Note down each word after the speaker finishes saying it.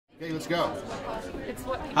Okay, let's go.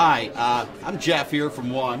 Hi, I'm Jeff here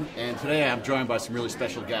from One, and today I'm joined by some really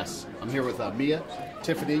special guests. I'm here with Mia,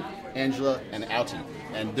 Tiffany, Angela, and Outie,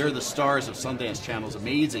 and they're the stars of Sundance Channel's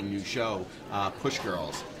amazing new show, Push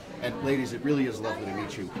Girls. And ladies, it really is lovely to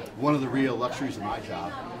meet you. One of the real luxuries of my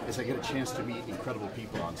job is I get a chance to meet incredible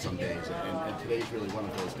people on some days, and today's really one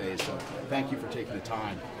of those days. So thank you for taking the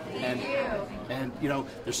time. And you know,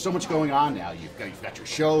 there's so much going on now. You've got your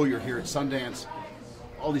show. You're here at Sundance.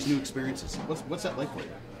 All these new experiences. What's that like for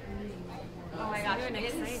you? Oh my gosh,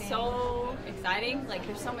 it's so exciting. Like,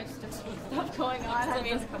 there's so much stuff going on. I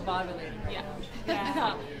mean,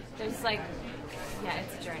 yeah. There's like, yeah,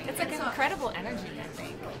 it's a journey. It's like incredible energy, I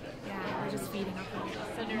think. Yeah, we're just feeding off of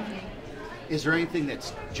this energy. Is there anything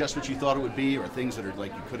that's just what you thought it would be, or things that are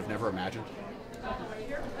like you could have never imagined?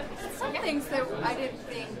 Some things that I didn't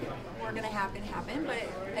think were going to happen, but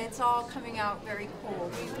it's all coming out very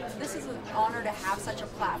cool. This is an honor to have such a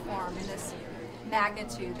platform in this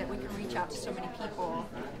magnitude that we can reach out to so many people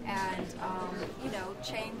and, you know,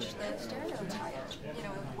 change the stereotype, you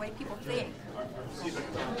know, the way people think.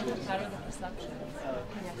 Better the perception.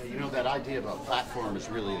 You know, that idea of a platform is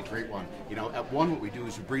really a great one. You know, at One, what we do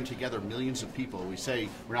is we bring together millions of people. We say,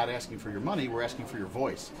 we're not asking for your money, we're asking for your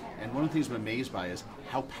voice. And one of the things I'm amazed by is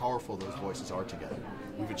how powerful those voices are together.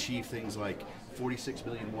 We've achieved things like 46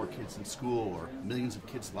 million more kids in school, or millions of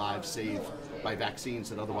kids' lives saved by vaccines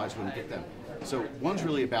that otherwise wouldn't get them. So One's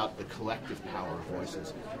really about the collective power of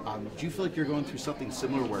voices. Do you feel like you're going through something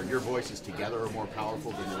similar where your voices together are more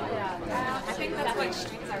powerful than the other? Yeah, I think that's what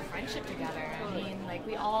strings our friendship together. I mean, like,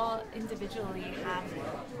 we all individually have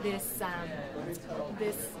this,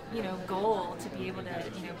 you know, goal to be able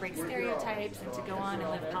to, you know, break stereotypes and to go on and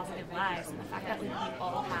live positive lives. And the fact that we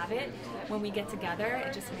all have it, when we get together,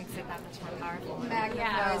 it just makes it that much more powerful.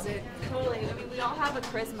 Magnifies it. Totally. I mean, we all have a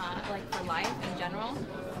charisma, like, for life in general,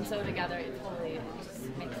 and so together it totally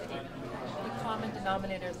just makes it. The common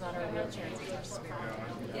denominator is not our wheelchairs, it's our spirit.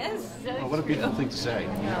 Yes. Well, what a beautiful thing to say. You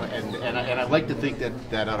know, and I like to think that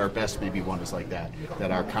at our best, maybe One is like that.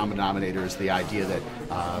 That our common denominator is the idea that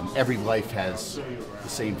every life has the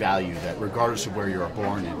same value. That regardless of where you are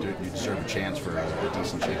born, you deserve a chance for a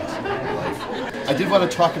decent chance in your life. I did want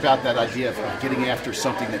to talk about that idea of getting after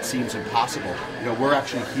something that seems impossible. You know, we're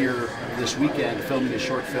actually here this weekend filming a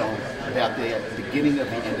short film about the beginning of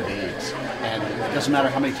the end of AIDS, and it doesn't matter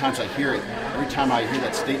how many times I hear it. Every time I hear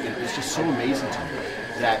that statement, it's just so amazing to me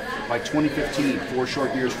that by 2015, 4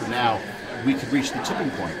 short years from now, we could reach the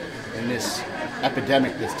tipping point in this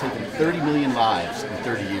epidemic that's taken 30 million lives in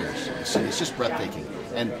 30 years. It's just breathtaking.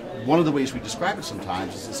 And one of the ways we describe it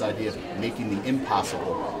sometimes is this idea of making the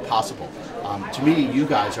impossible possible. To me, you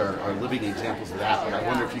guys are living examples of that. But I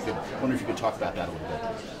wonder if you could talk about that a little bit.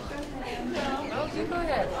 You go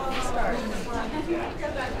ahead. Start.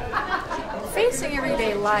 Facing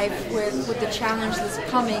everyday life with the challenge that's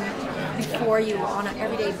coming before you on an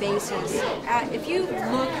everyday basis, if you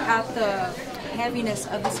look at the heaviness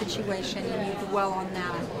of the situation and you dwell on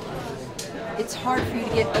that, it's hard for you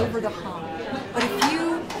to get over the hump. But if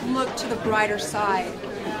you look to the brighter side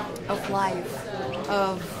of life,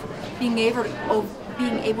 of being able to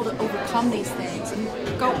overcome these things and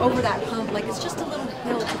go over that hump, like it's just a little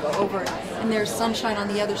hill to go over, and there's sunshine on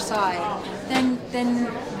the other side,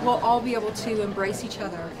 then we'll all be able to embrace each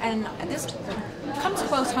other. And this comes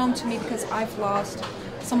close home to me because I've lost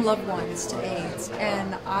some loved ones to AIDS,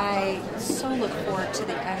 and I so look forward to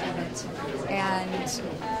the end of it, and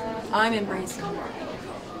I'm embracing it.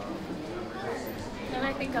 And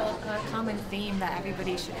I think a common theme that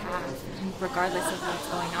everybody should have, regardless of what's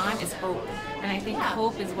going on, is hope. And I think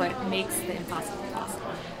hope is what makes the impossible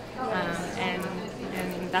possible. And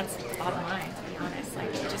that's the bottom line, to be honest.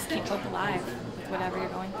 Like, just keep hope alive with whatever you're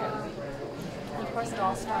going through. And of course, it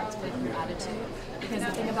all starts with your attitude, because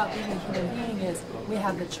the thing about being a human being is we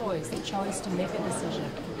have the choice to make a decision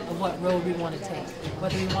of what road we want to take,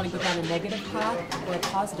 whether we want to go down a negative path or a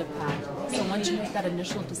positive path. So once you make that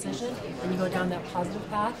initial decision and you go down that positive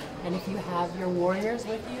path, and if you have your warriors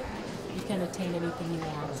with you, you can attain anything you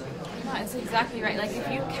want. No, it's exactly right. Like, if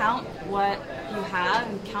you count what you have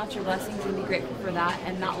and count your blessings and be grateful for that,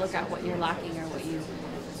 and not look at what you're lacking or what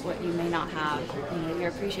you may not have, you know, your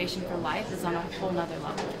appreciation for life is on a whole nother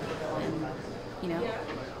level. And, you know,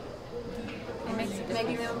 it makes it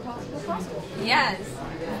Making the impossible possible. Yes.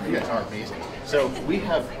 You guys are amazing. So we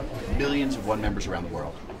have millions of One members around the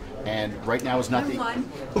world, and right now is not the. One.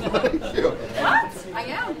 What? I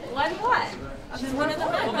am. One what? She's one of the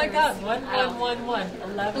members. Oh my God! 1111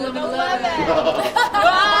 11.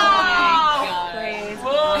 Wow! Praise.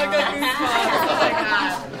 Oh, I got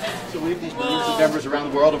goosebumps. So we have these millions of members around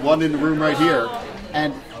the world, and one in the room right here.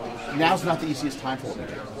 And now's not the easiest time for it.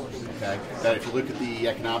 Okay, that if you look at the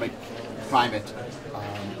economic climate,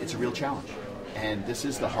 it's a real challenge. And this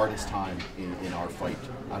is the hardest time in our fight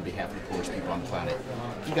on behalf of the poorest people on the planet.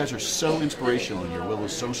 You guys are so inspirational and your will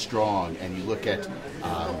is so strong, and you look at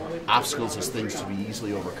obstacles as things to be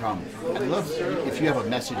easily overcome. I'd love if you have a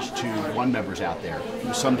message to one members out there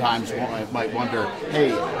who sometimes might wonder, hey,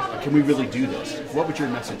 can we really do this? What would your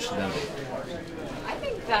message to them be? I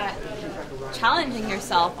think that challenging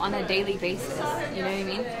yourself on a daily basis, you know what I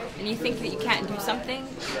mean? And you think that you can't do something,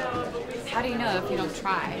 how do you know if you don't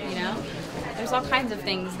try, you know? There's all kinds of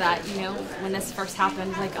things that, you know, when this first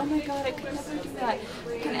happened, like, oh my God, I could never do that.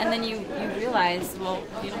 And then you realize, well,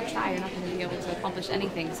 if you don't try, you're not going to be able to accomplish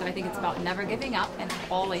anything. So I think it's about never giving up and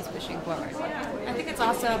always pushing forward. I think it's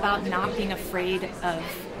also about not being afraid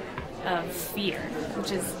of fear,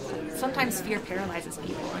 which is sometimes fear paralyzes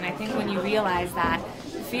people. And I think when you realize that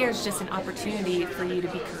fear is just an opportunity for you to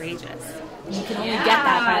be courageous. And you can only get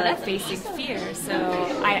that by like facing fear.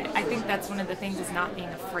 So I think that's one of the things, is not being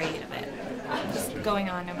afraid of it. Just going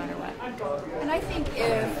on no matter what. And I think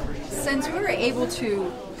since we were able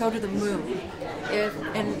to go to the moon,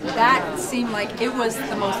 and that seemed like it was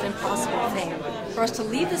the most impossible thing, for us to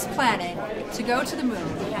leave this planet, to go to the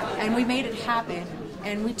moon, and we made it happen,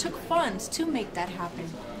 and we took funds to make that happen.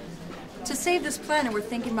 To save this planet, we're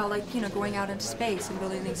thinking about, like, you know, going out into space and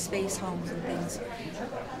building these space homes and things.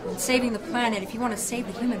 And saving the planet, if you want to save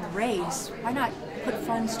the human race, why not put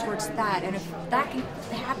funds towards that? And if that can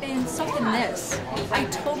happen, something this, I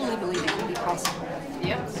totally believe it can be possible.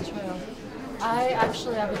 Yep. It's true. I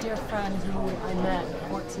actually have a dear friend who I met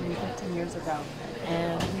 14, 15 years ago,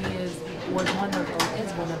 and he is one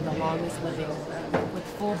of the longest living with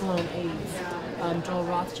full-blown AIDS. Joel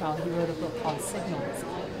Rothschild, he wrote a book called Signals.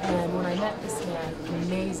 And when I met this man,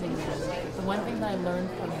 amazing man, the one thing that I learned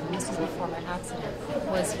from him, this was before my accident,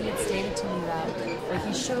 was he had stated to me that, what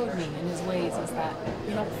he showed me in his ways, is that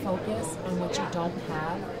you don't focus on what you don't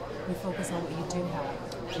have, you focus on what you do have.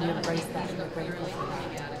 And you embrace that and you're grateful for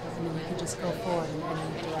that. And then you can just go forward in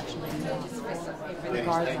any direction that you want. Ladies,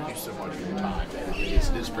 thank you so much for your time. It's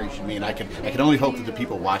an inspiration to me, and I can only hope that the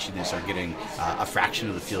people watching this are getting a fraction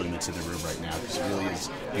of the feeling that's in the room right now, because it really is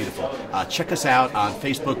beautiful. Check us out on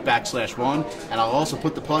Facebook.com/one, and I'll also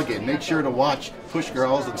put the plug in. Make sure to watch Push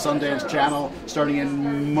Girls and Sundance Channel starting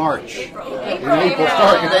in March. April.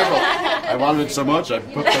 Starting in April. I wanted it so much, I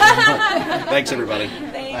put that in. Thanks, everybody.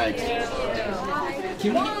 Thanks. Thank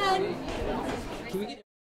you.